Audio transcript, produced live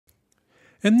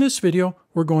In this video,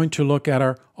 we're going to look at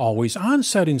our always on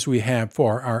settings we have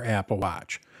for our Apple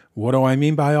Watch. What do I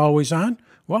mean by always on?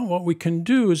 Well, what we can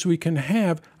do is we can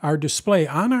have our display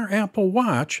on our Apple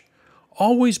Watch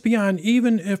always be on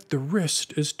even if the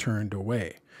wrist is turned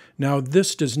away. Now,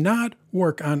 this does not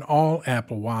work on all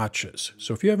Apple Watches.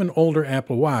 So if you have an older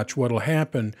Apple Watch, what will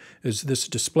happen is this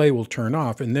display will turn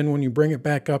off, and then when you bring it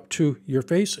back up to your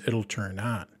face, it'll turn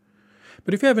on.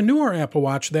 But if you have a newer Apple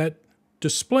Watch, that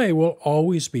display will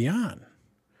always be on.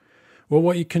 Well,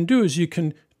 what you can do is you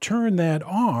can turn that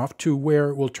off to where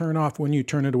it will turn off when you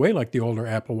turn it away, like the older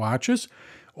Apple Watches.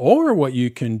 Or what you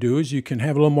can do is you can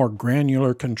have a little more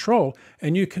granular control,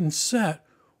 and you can set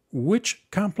which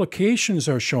complications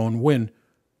are shown when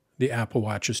the Apple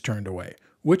Watch is turned away,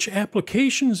 which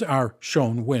applications are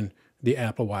shown when the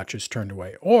Apple Watch is turned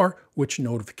away, or which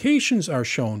notifications are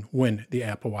shown when the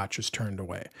Apple Watch is turned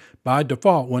away. By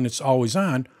default, when it's always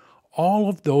on, all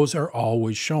of those are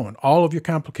always shown. All of your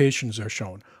complications are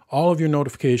shown. All of your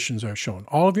notifications are shown.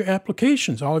 All of your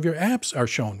applications, all of your apps are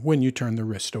shown when you turn the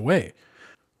wrist away.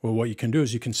 Well, what you can do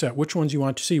is you can set which ones you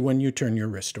want to see when you turn your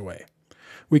wrist away.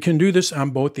 We can do this on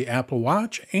both the Apple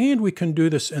Watch, and we can do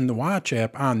this in the Watch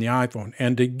app on the iPhone.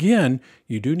 And again,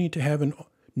 you do need to have a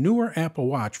newer Apple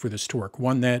Watch for this to work,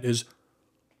 one that is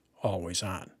always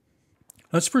on.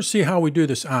 Let's first see how we do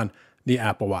this on the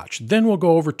Apple Watch. Then we'll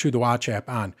go over to the Watch app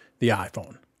on the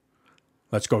iPhone.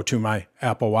 Let's go to my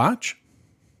Apple Watch.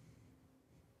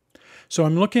 So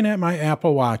I'm looking at my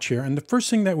Apple Watch here, and the first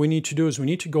thing that we need to do is we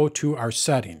need to go to our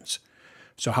settings.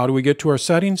 So how do we get to our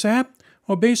settings app?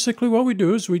 Well, basically what we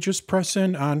do is we just press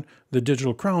in on the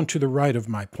digital crown to the right of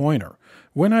my pointer.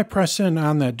 When I press in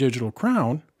on that digital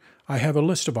crown, I have a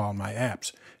list of all my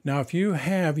apps. Now, if you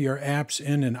have your apps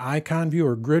in an icon view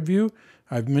or grid view,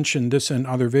 I've mentioned this in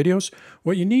other videos,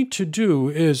 what you need to do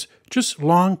is just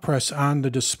long press on the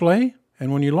display,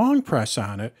 and when you long press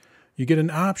on it, you get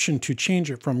an option to change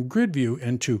it from grid view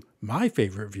into my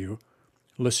favorite view,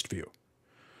 list view.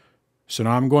 So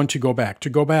now I'm going to go back. To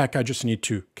go back, I just need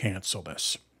to cancel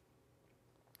this.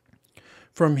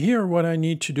 From here, what I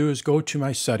need to do is go to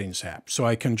my settings app. So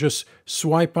I can just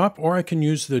swipe up, or I can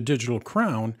use the digital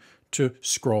crown to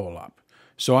scroll up.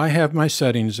 So I have my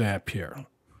settings app here.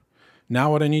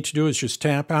 Now what I need to do is just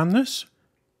tap on this,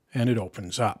 and it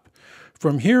opens up.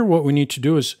 From here, what we need to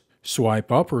do is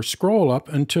swipe up or scroll up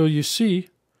until you see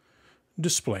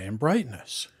display and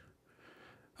brightness.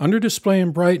 Under display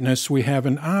and brightness, we have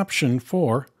an option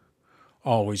for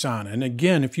always on. And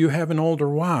again, if you have an older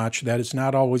watch that is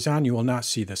not always on, you will not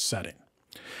see this setting.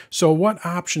 So what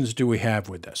options do we have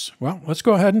with this? Well, let's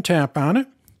go ahead and tap on it.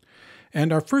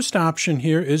 And our first option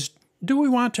here is, do we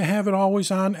want to have it always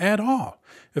on at all?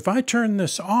 If I turn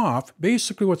this off,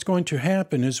 basically what's going to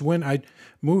happen is when I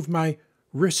move my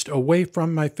wrist away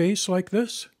from my face like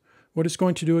this, what it's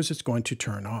going to do is it's going to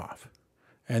turn off.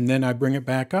 And then I bring it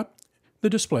back up, the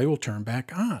display will turn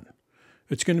back on.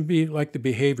 It's going to be like the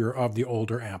behavior of the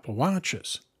older Apple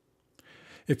Watches.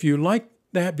 If you like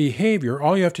that behavior,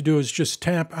 all you have to do is just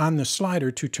tap on the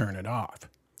slider to turn it off.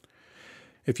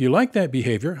 If you like that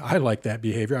behavior, I like that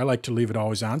behavior. I like to leave it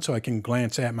always on so I can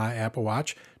glance at my Apple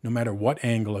Watch no matter what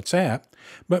angle it's at.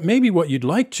 But maybe what you'd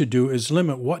like to do is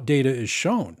limit what data is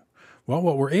shown. Well,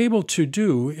 what we're able to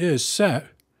do is set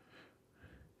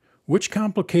which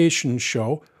complications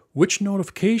show, which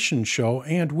notifications show,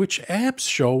 and which apps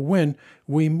show when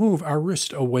we move our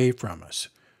wrist away from us.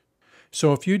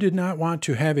 So if you did not want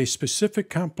to have a specific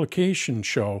complication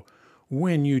show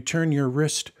when you turn your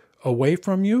wrist away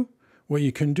from you, what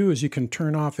you can do is you can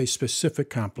turn off a specific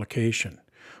complication.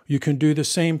 You can do the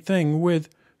same thing with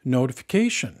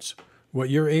notifications. What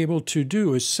you're able to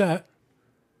do is set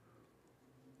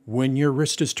when your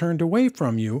wrist is turned away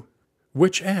from you,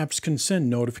 which apps can send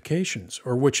notifications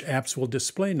or which apps will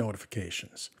display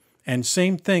notifications. And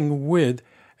same thing with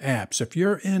apps. If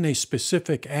you're in a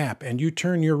specific app and you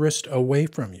turn your wrist away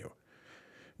from you,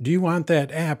 do you want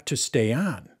that app to stay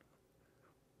on?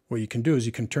 What you can do is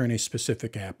you can turn a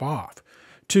specific app off.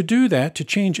 To do that, to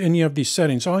change any of these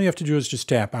settings, all you have to do is just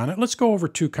tap on it. Let's go over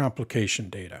to complication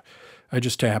data. I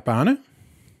just tap on it.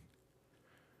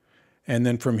 And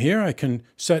then from here, I can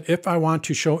set if I want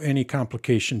to show any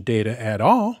complication data at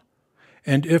all.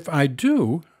 And if I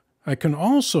do, I can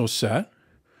also set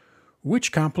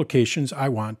which complications I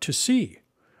want to see.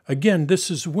 Again,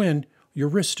 this is when your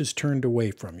wrist is turned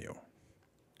away from you.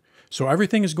 So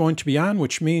everything is going to be on,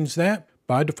 which means that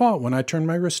by default, when I turn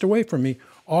my wrist away from me,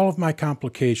 all of my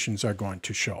complications are going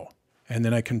to show. And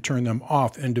then I can turn them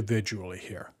off individually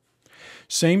here.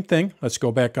 Same thing, let's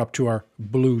go back up to our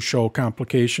blue show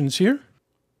complications here.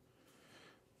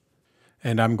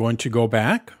 And I'm going to go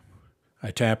back.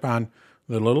 I tap on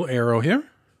the little arrow here.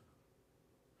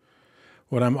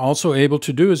 What I'm also able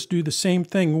to do is do the same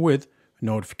thing with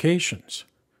notifications.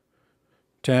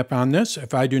 Tap on this.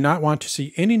 If I do not want to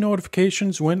see any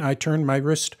notifications when I turn my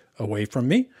wrist away from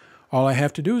me, all I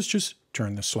have to do is just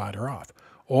turn the slider off.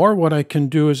 Or what I can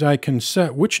do is I can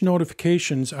set which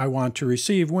notifications I want to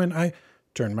receive when I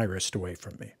turn my wrist away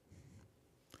from me.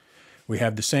 We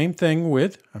have the same thing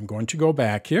with, I'm going to go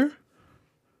back here.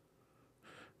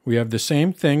 We have the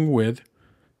same thing with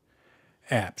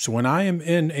apps. When I am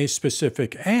in a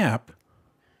specific app,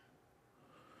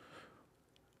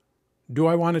 do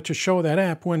I want it to show that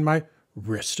app when my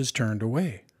wrist is turned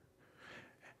away?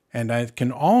 And I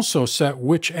can also set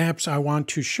which apps I want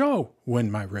to show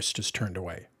when my wrist is turned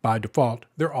away. By default,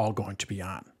 they're all going to be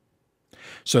on.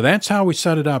 So that's how we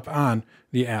set it up on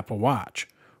the Apple Watch.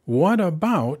 What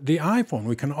about the iPhone?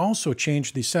 We can also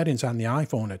change the settings on the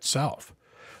iPhone itself.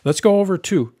 Let's go over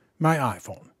to my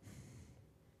iPhone.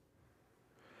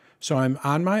 So I'm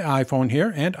on my iPhone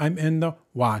here, and I'm in the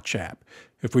Watch app.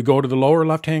 If we go to the lower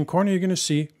left-hand corner, you're going to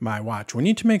see My Watch. We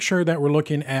need to make sure that we're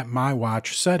looking at My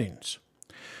Watch settings.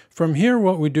 From here,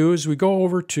 what we do is we go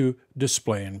over to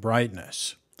Display and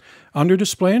Brightness. Under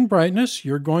Display and Brightness,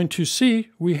 you're going to see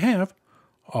we have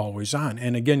Always On.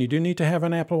 And again, you do need to have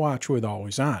an Apple Watch with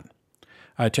Always On.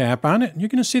 I tap on it, and you're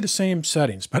going to see the same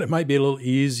settings, but it might be a little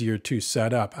easier to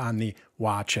set up on the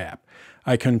Watch app.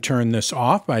 I can turn this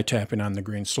off by tapping on the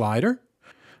green slider,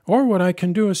 or what I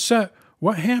can do is set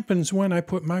what happens when I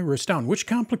put my wrist down. Which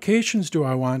complications do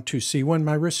I want to see when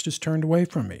my wrist is turned away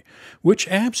from me? Which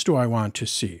apps do I want to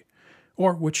see?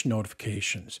 Or which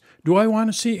notifications? Do I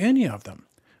want to see any of them?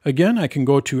 Again, I can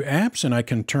go to Apps and I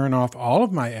can turn off all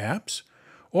of my apps,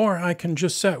 or I can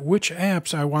just set which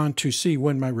apps I want to see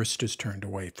when my wrist is turned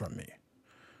away from me.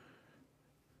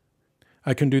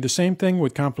 I can do the same thing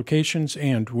with complications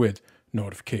and with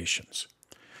notifications.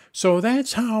 So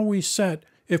that's how we set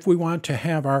if we want to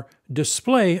have our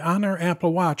display on our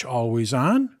Apple Watch always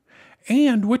on,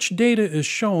 and which data is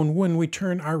shown when we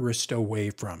turn our wrist away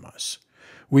from us.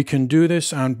 We can do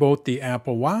this on both the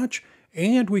Apple Watch,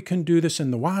 and we can do this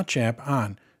in the Watch app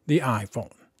on the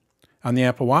iPhone. On the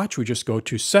Apple Watch, we just go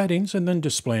to Settings and then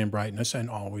Display and Brightness and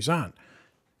Always On.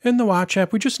 In the Watch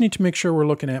app, we just need to make sure we're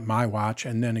looking at My Watch,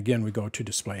 and then again we go to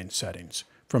Display and Settings.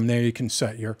 From there you can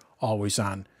set your Always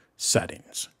On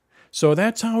settings. So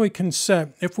that's how we can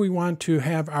set if we want to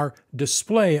have our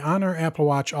display on our Apple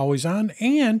Watch always on,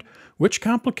 and which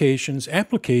complications,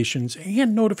 applications,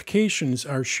 and notifications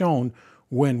are shown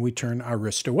when we turn our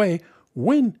wrist away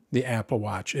when the Apple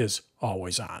Watch is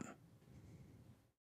always on.